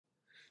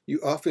You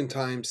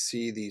oftentimes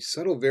see these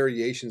subtle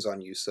variations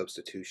on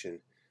u-substitution.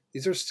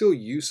 These are still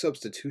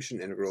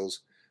u-substitution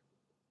integrals,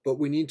 but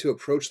we need to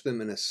approach them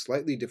in a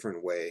slightly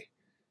different way.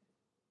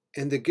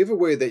 And the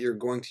giveaway that you're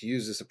going to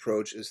use this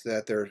approach is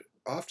that they're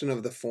often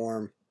of the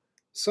form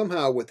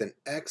somehow with an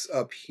x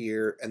up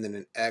here and then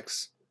an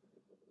x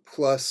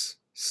plus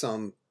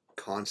some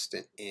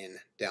constant in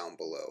down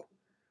below,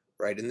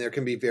 right? And there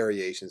can be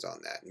variations on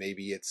that.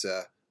 Maybe it's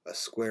a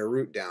square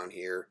root down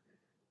here,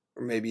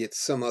 or maybe it's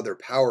some other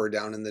power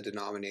down in the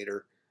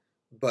denominator,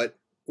 but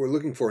we're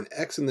looking for an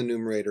x in the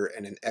numerator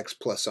and an x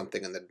plus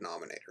something in the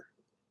denominator.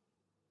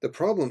 The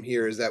problem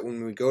here is that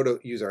when we go to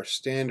use our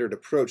standard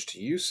approach to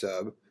u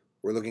sub,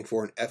 we're looking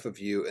for an f of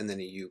u and then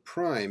a u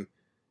prime,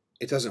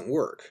 it doesn't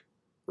work,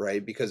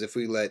 right? Because if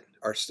we let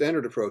our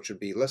standard approach would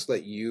be, let's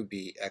let u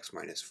be x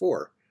minus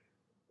 4,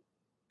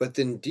 but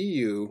then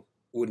du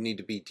would need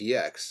to be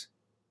dx,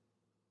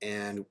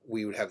 and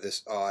we would have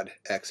this odd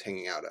x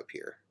hanging out up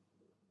here,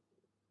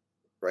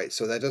 right?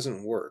 So that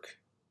doesn't work.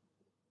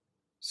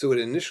 So it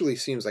initially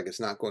seems like it's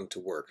not going to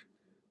work,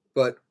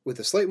 but with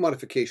a slight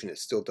modification it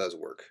still does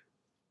work.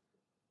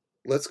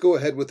 Let's go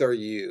ahead with our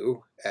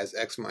u as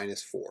x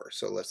minus 4.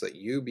 So let's let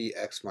u be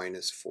x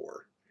minus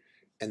 4.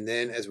 And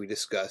then, as we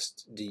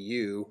discussed,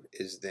 du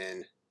is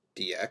then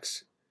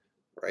dx,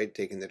 right?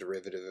 Taking the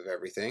derivative of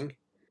everything.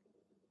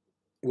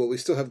 Well, we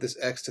still have this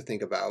x to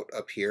think about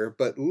up here,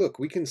 but look,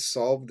 we can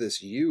solve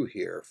this u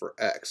here for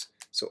x.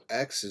 So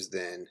x is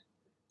then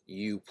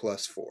u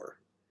plus 4.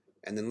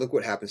 And then look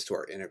what happens to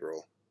our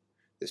integral.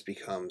 This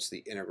becomes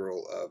the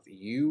integral of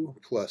u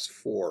plus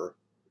 4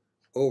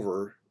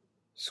 over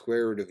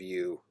square root of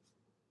u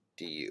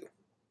du.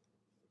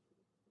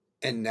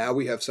 And now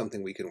we have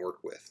something we can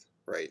work with,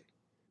 right?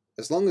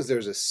 As long as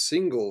there's a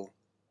single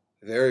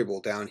variable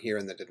down here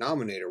in the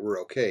denominator,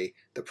 we're okay.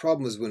 The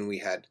problem is when we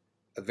had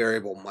a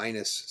variable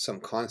minus some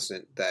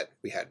constant that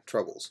we had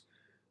troubles.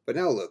 But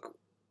now look,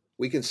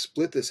 we can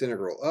split this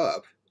integral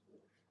up,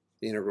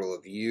 the integral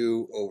of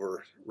u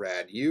over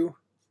rad u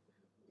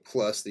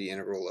plus the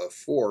integral of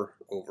 4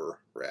 over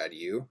rad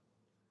u,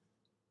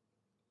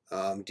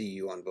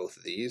 du on both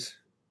of these,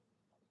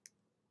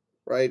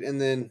 right? And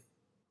then,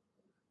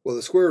 well,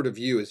 the square root of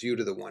u is u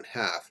to the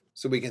 1/2,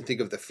 so we can think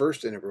of the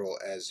first integral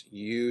as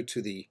u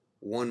to the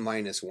 1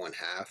 minus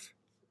 1/2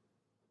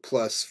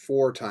 plus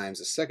 4 times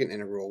the second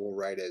integral we'll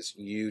write as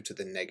u to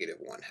the negative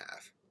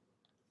 1/2.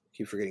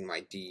 Keep forgetting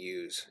my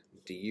du's.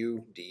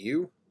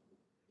 du.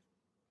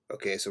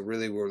 Okay, so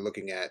really we're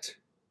looking at,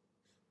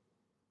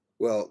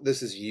 well,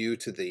 this is u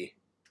to the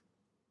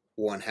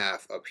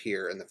 1/2 up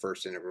here in the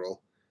first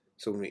integral.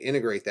 So when we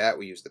integrate that,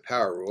 we use the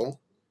power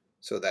rule.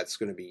 So that's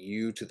going to be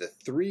u to the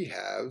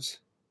 3/2,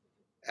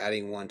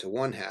 adding 1 to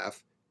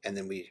 1/2, and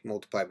then we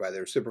multiply by the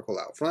reciprocal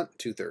out front,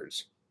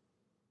 2/3.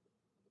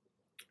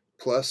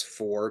 Plus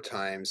 4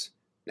 times,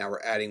 now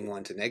we're adding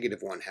 1 to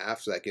negative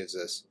 1/2, so that gives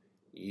us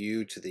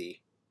u to the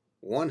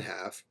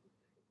 1/2,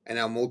 and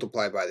now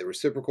multiply by the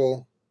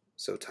reciprocal,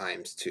 so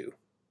times 2.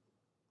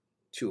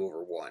 2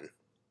 over 1,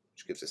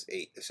 which gives us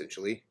 8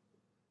 essentially.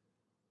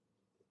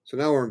 So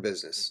now we're in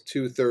business.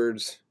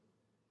 2/3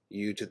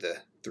 u to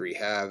the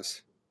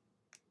 3/2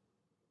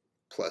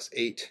 plus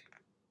 8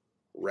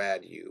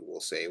 rad u, we'll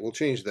say. We'll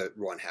change the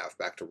 1/2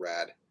 back to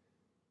rad.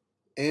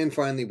 And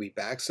finally, we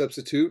back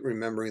substitute,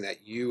 remembering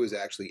that u is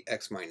actually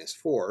x minus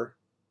 4.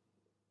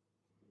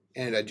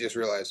 And I just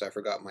realized I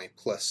forgot my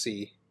plus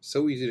c.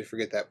 So easy to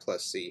forget that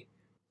plus c.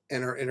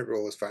 And our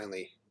integral is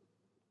finally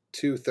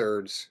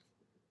 2/3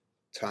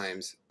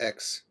 times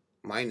x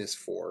minus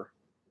 4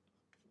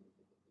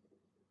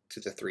 to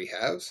the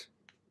 3/2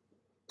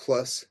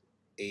 plus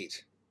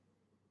 8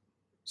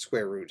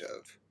 square root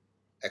of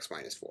x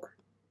minus 4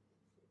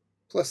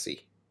 plus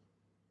c.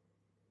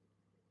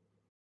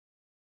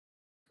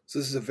 So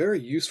this is a very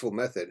useful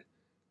method.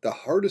 The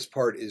hardest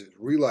part is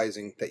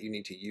realizing that you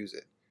need to use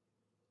it.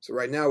 So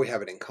right now we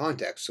have it in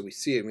context, so we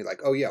see it and we're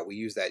like, oh yeah, we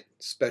use that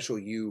special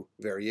u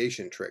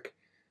variation trick.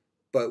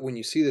 But when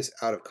you see this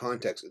out of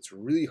context, it's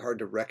really hard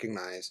to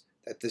recognize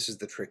that this is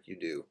the trick you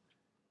do.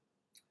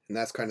 And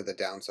that's kind of the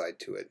downside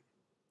to it.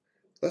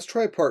 Let's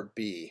try part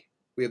B.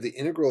 We have the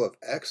integral of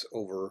x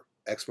over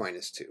x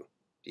minus 2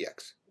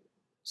 dx.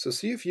 So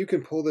see if you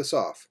can pull this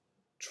off.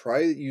 Try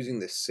using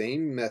the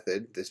same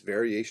method, this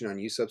variation on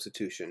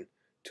u-substitution,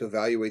 to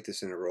evaluate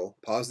this integral.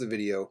 Pause the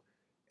video,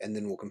 and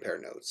then we'll compare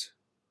notes.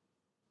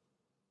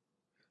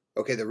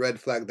 Okay, the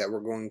red flag that we're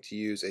going to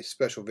use a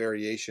special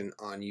variation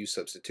on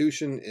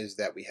u-substitution is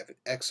that we have an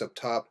x up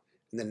top,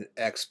 and then an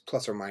x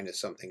plus or minus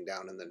something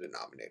down in the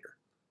denominator.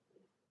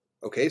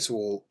 Okay, so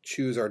we'll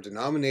choose our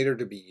denominator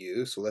to be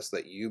u, so let's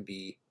let u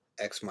be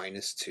x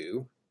minus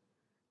 2.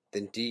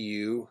 Then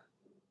du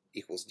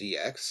equals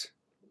dx.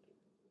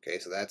 Okay,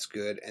 so that's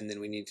good. And then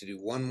we need to do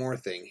one more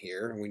thing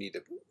here. We need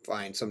to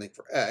find something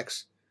for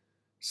x.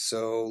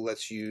 So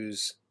let's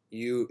use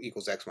u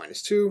equals x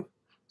minus 2.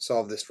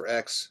 Solve this for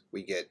x.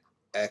 We get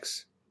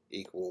x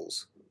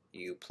equals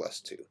u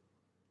plus 2.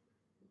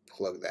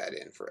 Plug that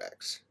in for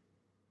x.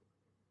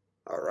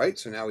 All right,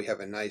 so now we have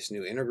a nice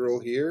new integral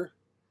here.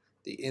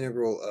 the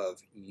integral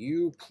of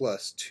u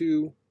plus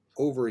 2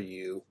 over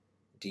u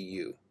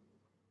du.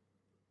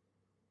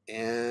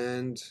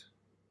 And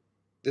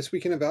this we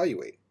can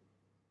evaluate,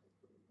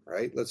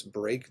 right? Let's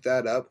break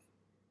that up.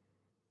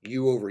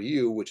 U over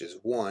u, which is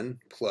 1,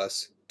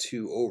 plus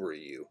 2 over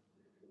u,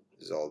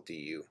 is all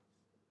du.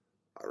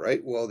 All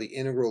right, well, the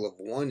integral of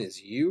 1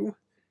 is u,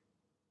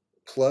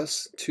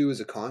 plus 2 is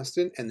a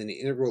constant, and then the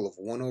integral of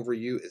 1 over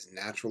u is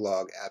natural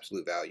log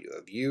absolute value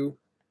of u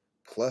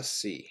plus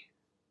c.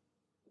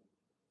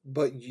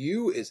 But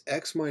u is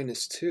x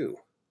minus 2.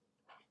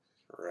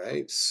 All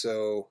right,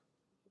 so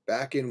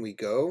back in we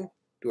go.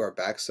 Do our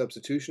back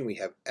substitution. We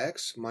have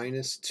x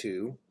minus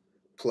 2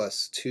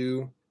 plus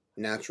 2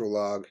 natural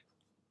log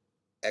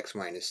x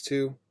minus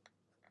 2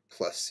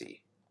 plus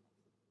c.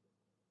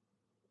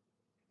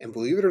 And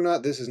believe it or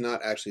not, this is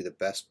not actually the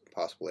best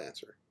possible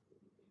answer.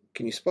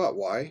 Can you spot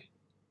why?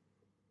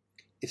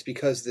 It's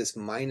because this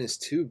minus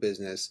 2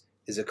 business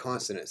is a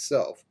constant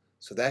itself,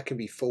 so that can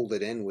be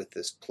folded in with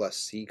this plus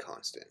c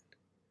constant.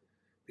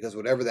 Because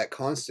whatever that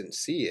constant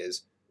c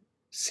is,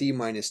 c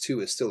minus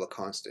 2 is still a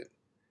constant.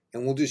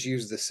 And we'll just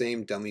use the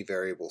same dummy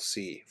variable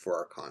c for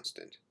our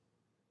constant.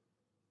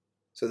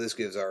 So this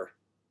gives our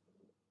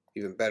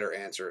even better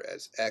answer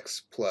as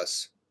x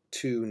plus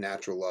 2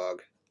 natural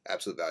log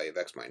absolute value of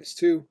x minus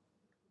 2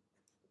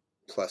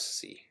 plus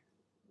c.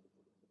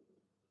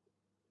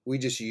 We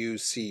just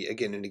use c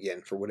again and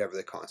again for whatever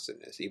the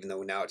constant is. Even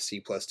though now it's c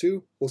plus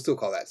 2, we'll still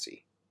call that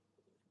c.